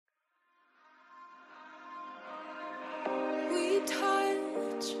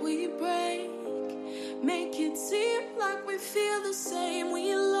Make it seem like we feel the same.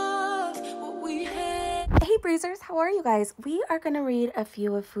 We love what we hate. Hey Breezers, how are you guys? We are going to read a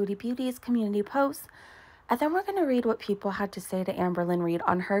few of Foodie Beauty's community posts, and then we're going to read what people had to say to Amberlynn Reid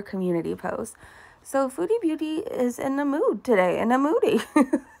on her community post. So Foodie Beauty is in a mood today, in a moody.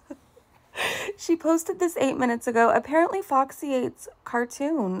 She posted this 8 minutes ago. Apparently Foxy 8's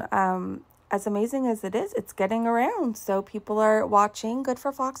cartoon, as amazing as it is, it's getting around. So people are watching. Good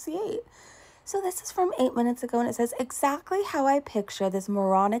for Foxy 8. So this is from 8 minutes ago, and it says, exactly how I picture this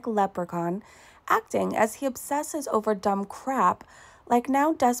moronic leprechaun acting as he obsesses over dumb crap, like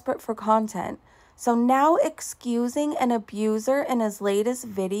now desperate for content. So now excusing an abuser in his latest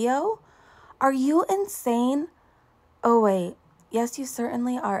video? Are you insane? Oh wait, yes, you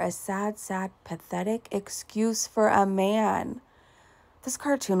certainly are a sad, pathetic excuse for a man. This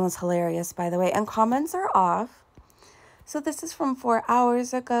cartoon was hilarious, by the way, and comments are off. So this is from 4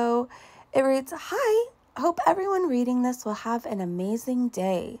 hours ago. It reads, hi, hope everyone reading this will have an amazing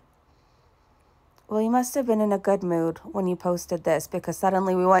day. Well, you must have been in a good mood when you posted this, because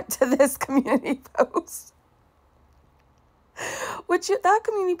suddenly we went to this community post. That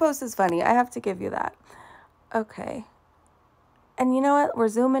community post is funny. I have to give you that. Okay. And you know what? We're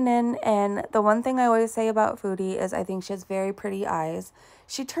zooming in, and the one thing I always say about Foodie is I think she has very pretty eyes.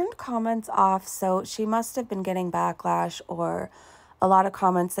 She turned comments off, so she must have been getting backlash or a lot of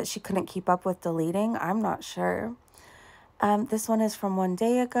comments that she couldn't keep up with deleting. I'm not sure. This one is from 1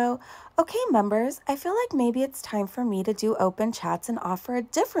 day ago. Okay, members, I feel like maybe it's time for me to do open chats and offer a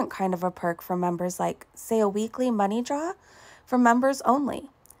different kind of a perk for members, like, say, a weekly money draw for members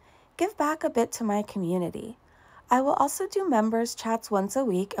only. Give back a bit to my community. I will also do members chats once a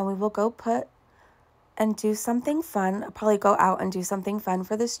week, and we will go do something fun. I'll probably go out and do something fun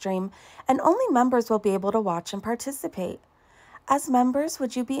for the stream, and only members will be able to watch and participate. As members,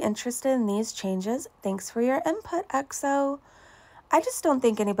 would you be interested in these changes? Thanks for your input, EXO. I just don't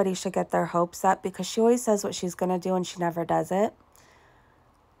think anybody should get their hopes up, because she always says what she's going to do and she never does it.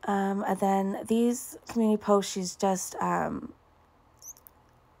 And then these community posts, she's just, I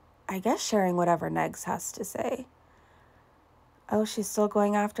guess, sharing whatever Negs has to say. Oh, she's still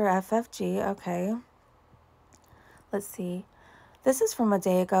going after FFG. Okay. Let's see. This is from a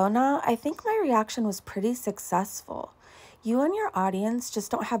day ago. Now, I think my reaction was pretty successful. You and your audience just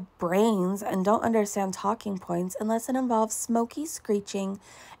don't have brains and don't understand talking points unless it involves smoky screeching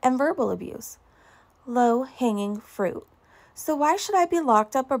and verbal abuse. Low-hanging fruit. So why should I be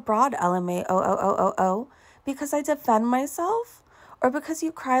locked up abroad, LMAO? Because I defend myself? Or because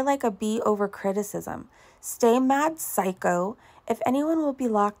you cry like a bee over criticism? Stay mad, psycho. If anyone will be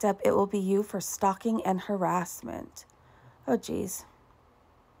locked up, it will be you for stalking and harassment. Oh, geez.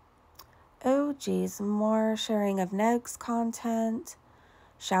 Oh, geez. More sharing of Negs content.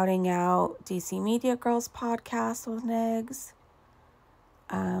 Shouting out DC Media Girls podcast with Negs.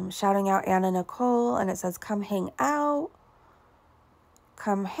 Shouting out Anna Nicole, and it says, come hang out.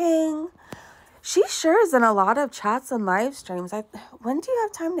 Come hang. She sure is in a lot of chats and live streams. When do you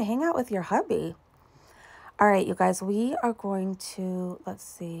have time to hang out with your hubby? All right, you guys, we are going to, let's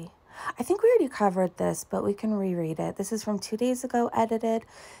see. I think we already covered this, but we can reread it. This is from 2 days ago, edited.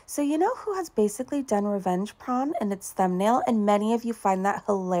 So you know who has basically done revenge porn in its thumbnail, and many of you find that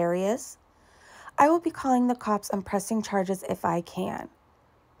hilarious? I will be calling the cops and pressing charges if I can.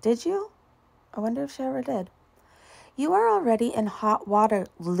 Did you? I wonder if she ever did. You are already in hot water,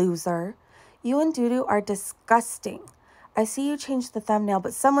 loser. You and Doodoo are disgusting. I see you changed the thumbnail,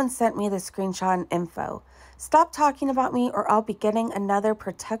 but someone sent me the screenshot and info. Stop talking about me or I'll be getting another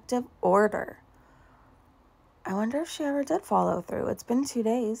protective order. I wonder if she ever did follow through. It's been 2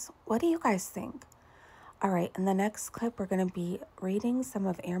 days. What do you guys think? All right, in the next clip, we're going to be reading some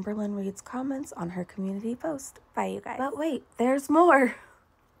of Amberlynn Reid's comments on her community post. Bye, you guys. But wait, there's more.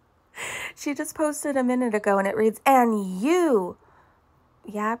 She just posted a minute ago, and it reads, and you,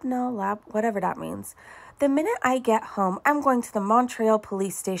 whatever that means. The minute I get home, I'm going to the Montreal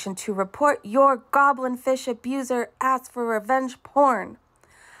police station to report your goblin fish abuser ass for revenge porn.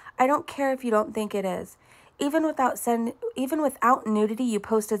 I don't care if you don't think it is. Even without nudity, you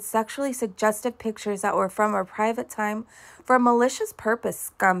posted sexually suggestive pictures that were from a private time for a malicious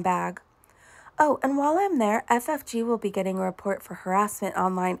purpose, scumbag. Oh, and while I'm there, FFG will be getting a report for harassment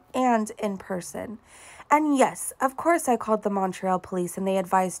online and in person. And yes, of course I called the Montreal police and they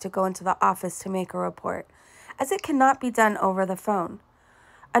advised to go into the office to make a report, as it cannot be done over the phone.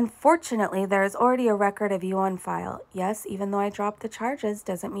 Unfortunately, there is already a record of you on file. Yes, even though I dropped the charges,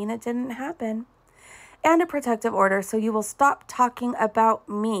 doesn't mean it didn't happen. And a protective order, so you will stop talking about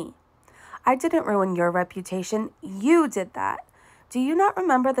me. I didn't ruin your reputation. You did that. Do you not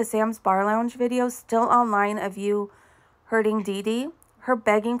remember the Sam's Bar Lounge video still online of you hurting Dee Dee? Her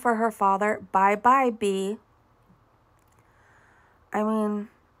begging for her father, bye-bye, B. I mean,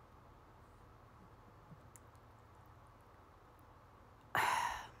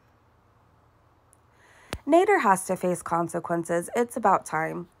 Nader has to face consequences. It's about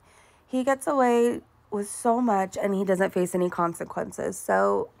time. He gets away with so much and he doesn't face any consequences.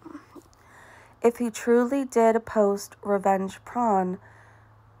 So if he truly did post revenge prawn,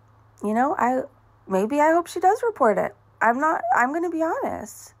 you know, I hope she does report it. I'm going to be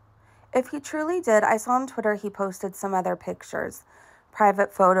honest. If he truly did, I saw on Twitter he posted some other pictures,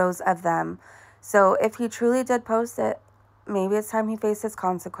 private photos of them. So if he truly did post it, maybe it's time he faces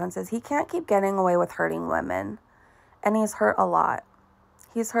consequences. He can't keep getting away with hurting women. And he's hurt a lot.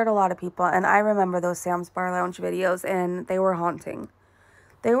 He's hurt a lot of people. And I remember those Sam's Bar Lounge videos, and they were haunting.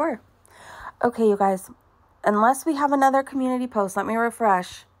 They were. Okay, you guys. Unless we have another community post, let me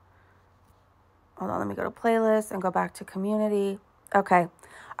refresh. Hold on, let me go to playlist and go back to community. Okay.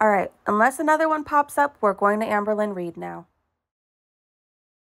 All right. Unless another one pops up, we're going to Amberlynn Reid now.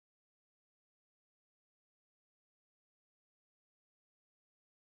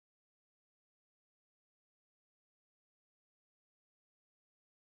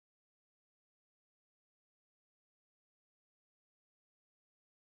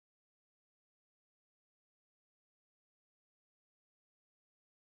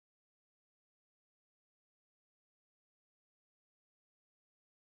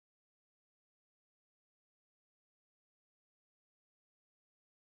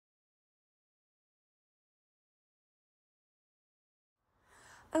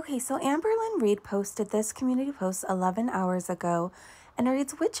 Okay, so Amberlynn Reid posted this community post 11 hours ago, and it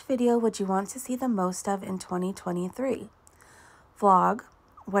reads, which video would you want to see the most of in 2023? Vlog,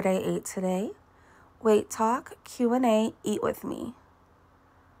 what I ate today, weight talk, Q&A, eat with me.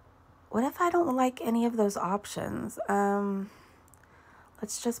 What if I don't like any of those options?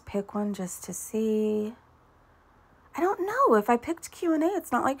 Let's just pick one just to see. I don't know. If I picked Q&A,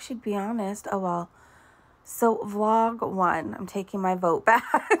 it's not like she'd be honest. Oh, well. So vlog 1, I'm taking my vote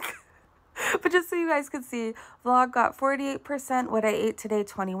back. But just so you guys could see, vlog got 48%, what I ate today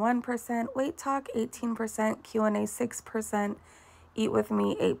 21%, weight talk 18%, Q&A 6%, eat with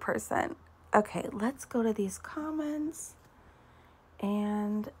me 8%. Okay, let's go to these comments.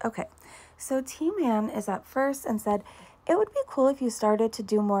 And okay, so T-Man is up first and said, it would be cool if you started to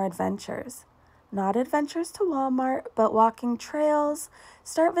do more adventures. Not adventures to Walmart, but walking trails,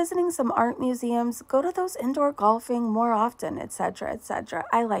 start visiting some art museums, go to those indoor golfing more often, etc., etc.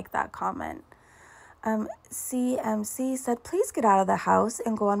 I like that comment. CMC said, please get out of the house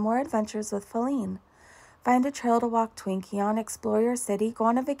and go on more adventures with Feline. Find a trail to walk Twinkie on, explore your city, go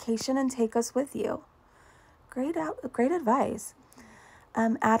on a vacation and take us with you. Great advice.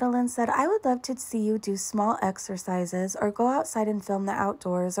 Adeline said, I would love to see you do small exercises or go outside and film the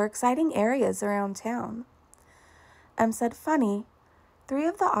outdoors or exciting areas around town. Said, funny, 3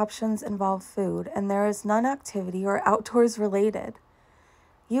 of the options involve food and there is none activity or outdoors related.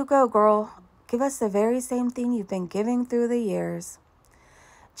 You go, girl. Give us the very same thing you've been giving through the years.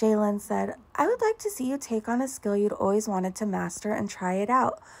 Jalen said, I would like to see you take on a skill you'd always wanted to master and try it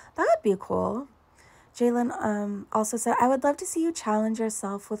out. That would be cool. Jalen also said, I would love to see you challenge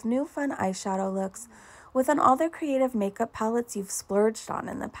yourself with new fun eyeshadow looks within all the creative makeup palettes you've splurged on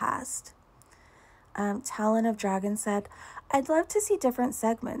in the past. Talon of Dragon said, I'd love to see different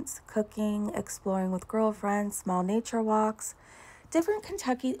segments, cooking, exploring with girlfriends, small nature walks, different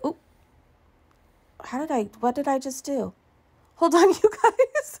Kentucky... Oh, what did I just do? Hold on, you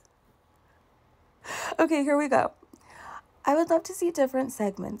guys. Okay, here we go. I would love to see different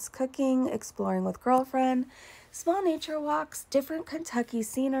segments, cooking, exploring with girlfriend, small nature walks, different Kentucky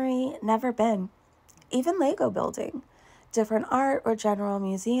scenery, never been, even Lego building, different art or general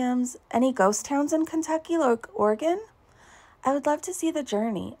museums, any ghost towns in Kentucky or Oregon. I would love to see the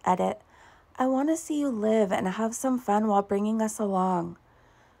journey. Edit. I want to see you live and have some fun while bringing us along.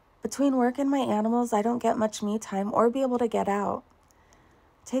 Between work and my animals, I don't get much me time or be able to get out.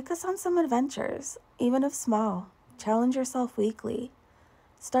 Take us on some adventures, even if small. Challenge yourself weekly.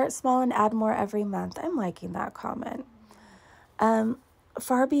 Start small and add more every month. I'm liking that comment.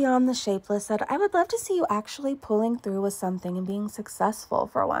 Far Beyond the Shapeless said, I would love to see you actually pulling through with something and being successful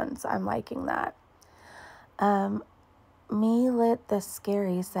for once. I'm liking that. Me Lit the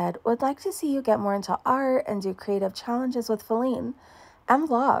Scary said, would like to see you get more into art and do creative challenges with Feline and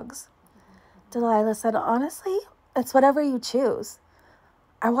vlogs. Delilah said, honestly, it's whatever you choose.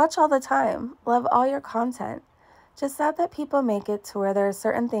 I watch all the time. Love all your content. Just sad that people make it to where there are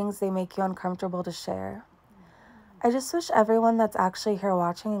certain things they make you uncomfortable to share. I just wish everyone that's actually here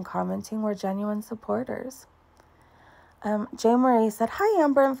watching and commenting were genuine supporters. Jay Marie said, "Hi,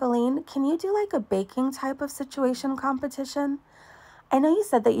 Amber and Feline. Can you do like a baking type of situation competition? I know you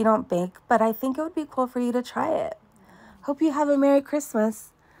said that you don't bake, but I think it would be cool for you to try it. Hope you have a Merry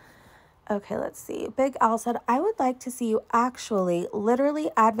Christmas." Okay, let's see. Big Al said, "I would like to see you actually,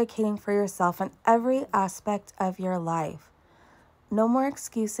 literally advocating for yourself in every aspect of your life. No more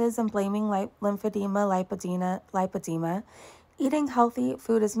excuses and blaming lymphedema, lipedema. Eating healthy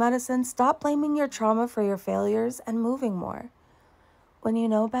food is medicine. Stop blaming your trauma for your failures and moving more. When you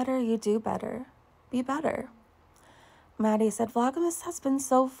know better, you do better. Be better." Maddie said, "Vlogmas has been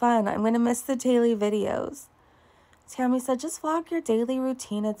so fun. I'm going to miss the daily videos." Tammy said, "Just vlog your daily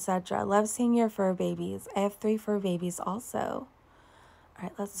routine, etc. Love seeing your fur babies. I have 3 fur babies also." All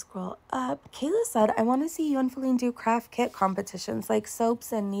right, let's scroll up. Kayla said, "I want to see you and Feline do craft kit competitions like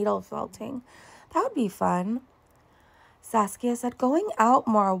soaps and needle felting. That would be fun." Saskia said, "Going out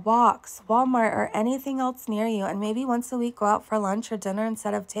more, walks, Walmart, or anything else near you, and maybe once a week go out for lunch or dinner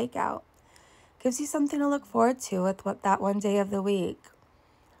instead of takeout. Gives you something to look forward to with that one day of the week."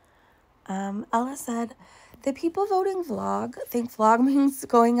 Ella said, "The people voting vlog think vlog means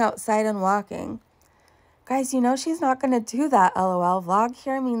going outside and walking. Guys, you know she's not going to do that, LOL. Vlog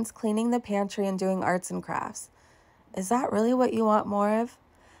here means cleaning the pantry and doing arts and crafts. Is that really what you want more of?"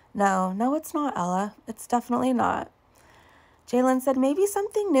 No, it's not, Ella. It's definitely not. Jalen said, "Maybe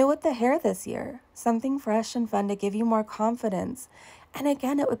something new with the hair this year. Something fresh and fun to give you more confidence. And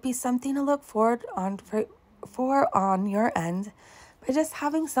again, it would be something to look forward on your end by just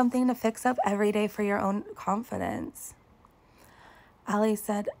having something to fix up every day for your own confidence." Allie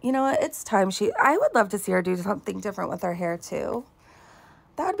said, "You know what? It's time. I would love to see her do something different with her hair too.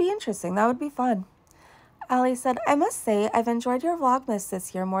 That would be interesting. That would be fun." Allie said, "I must say I've enjoyed your Vlogmas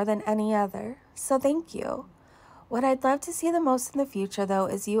this year more than any other. So thank you. What I'd love to see the most in the future, though,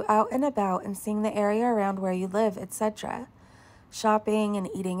 is you out and about and seeing the area around where you live, etc. Shopping and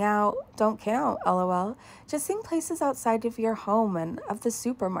eating out don't count, LOL. Just seeing places outside of your home and of the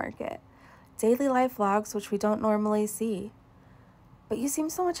supermarket. Daily life vlogs, which we don't normally see. But you seem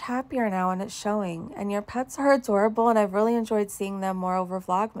so much happier now and it's showing. And your pets are adorable and I've really enjoyed seeing them more over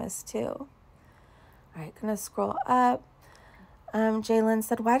Vlogmas too." All right, gonna scroll up. Jalen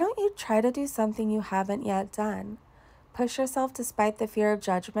said, "Why don't you try to do something you haven't yet done? Push yourself despite the fear of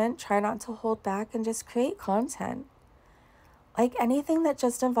judgment. Try not to hold back and just create content. Like anything that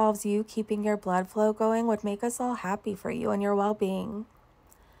just involves you keeping your blood flow going would make us all happy for you and your well-being."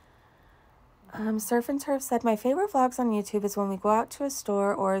 Surf and Turf said, "My favorite vlogs on YouTube is when we go out to a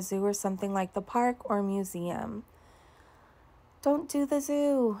store or a zoo or something like the park or museum." Don't do the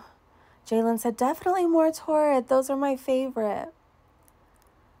zoo. Jalen said, "Definitely more Torrid. Those are my favorite."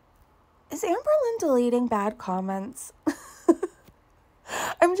 Is Amberlynn deleting bad comments?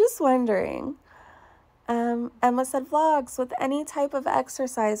 I'm just wondering. Emma said, "Vlogs with any type of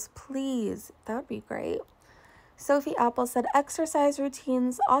exercise, please." That would be great. Sophie Apple said, "Exercise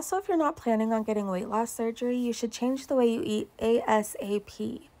routines. Also, if you're not planning on getting weight loss surgery, you should change the way you eat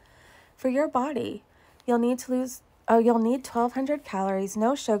ASAP. For your body, you'll need 1,200 calories,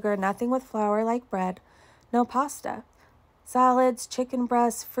 no sugar, nothing with flour like bread, no pasta. Salads, chicken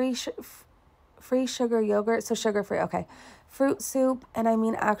breasts, free sugar yogurt, so sugar-free, okay. Fruit soup, and I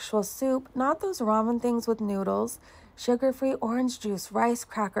mean actual soup, not those ramen things with noodles. Sugar-free orange juice, rice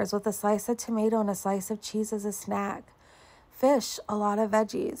crackers with a slice of tomato and a slice of cheese as a snack. Fish, a lot of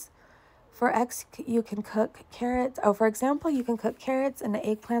veggies. For you can cook carrots. For example, you can cook carrots and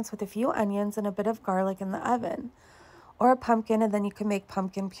eggplants with a few onions and a bit of garlic in the oven. Or a pumpkin, and then you can make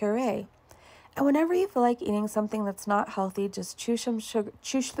pumpkin puree. And whenever you feel like eating something that's not healthy, just chew some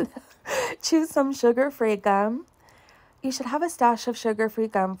sugar-free gum. You should have a stash of sugar-free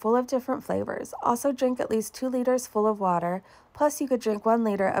gum full of different flavors. Also drink at least 2 liters full of water. Plus you could drink 1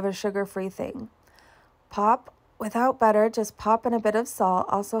 liter of a sugar-free thing. Pop, without butter, just pop and a bit of salt.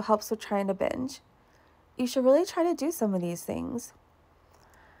 Also helps with trying to binge. You should really try to do some of these things."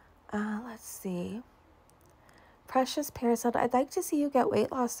 Let's see. Precious Pear said, "I'd like to see you get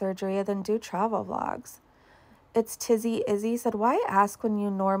weight loss surgery and then do travel vlogs." It's Tizzy Izzy said, "Why ask when you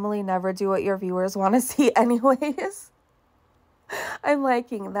normally never do what your viewers want to see anyways?" I'm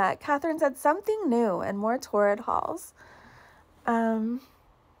liking that. Catherine said, "Something new and more Torrid hauls."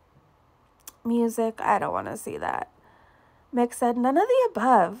 Music, I don't want to see that. Mick said, "None of the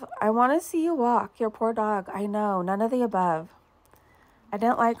above. I want to see you walk. Your poor dog. I know, none of the above." I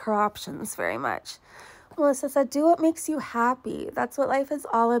didn't like her options very much. Melissa said, "Do what makes you happy. That's what life is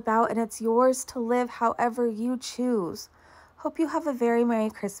all about, and it's yours to live however you choose. Hope you have a very Merry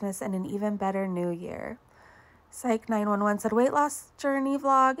Christmas and an even better New Year." Psych 911 said, weight loss journey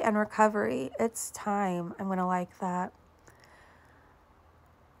vlog and recovery. It's time. I'm going to like that.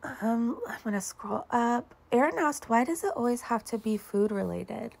 I'm going to scroll up. Aaron asked, why does it always have to be food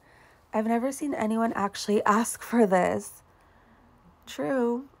related? I've never seen anyone actually ask for this.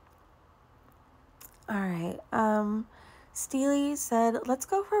 True. All right. Steely said, let's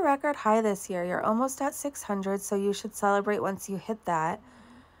go for a record high this year. You're almost at 600, so you should celebrate once you hit that.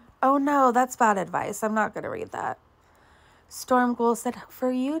 Oh no, that's bad advice. I'm not going to read that. Storm Ghoul said, for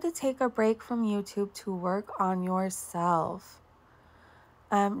you to take a break from YouTube to work on yourself.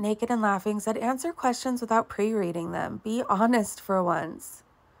 Naked and Laughing said, answer questions without pre-reading them. Be honest for once.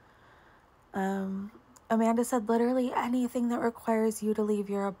 Amanda said, literally anything that requires you to leave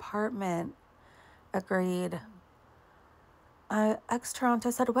your apartment. Agreed. Toronto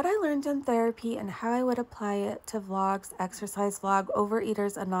said, what I learned in therapy and how I would apply it to vlogs, exercise vlog,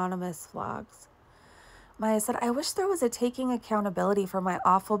 Overeaters Anonymous vlogs. Maya said, I wish there was a taking accountability for my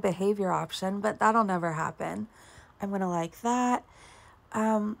awful behavior option, but that'll never happen. I'm going to like that.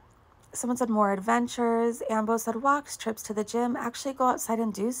 Someone said more adventures. Ambo said walks, trips to the gym, actually go outside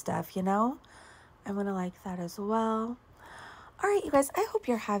and do stuff, you know? I'm going to like that as well. All right, you guys, I hope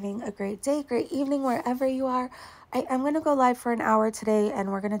you're having a great day, great evening, wherever you are. I'm going to go live for an hour today,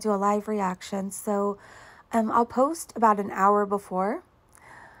 and we're going to do a live reaction. So I'll post about an hour before.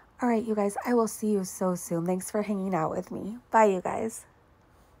 All right, you guys, I will see you so soon. Thanks for hanging out with me. Bye, you guys.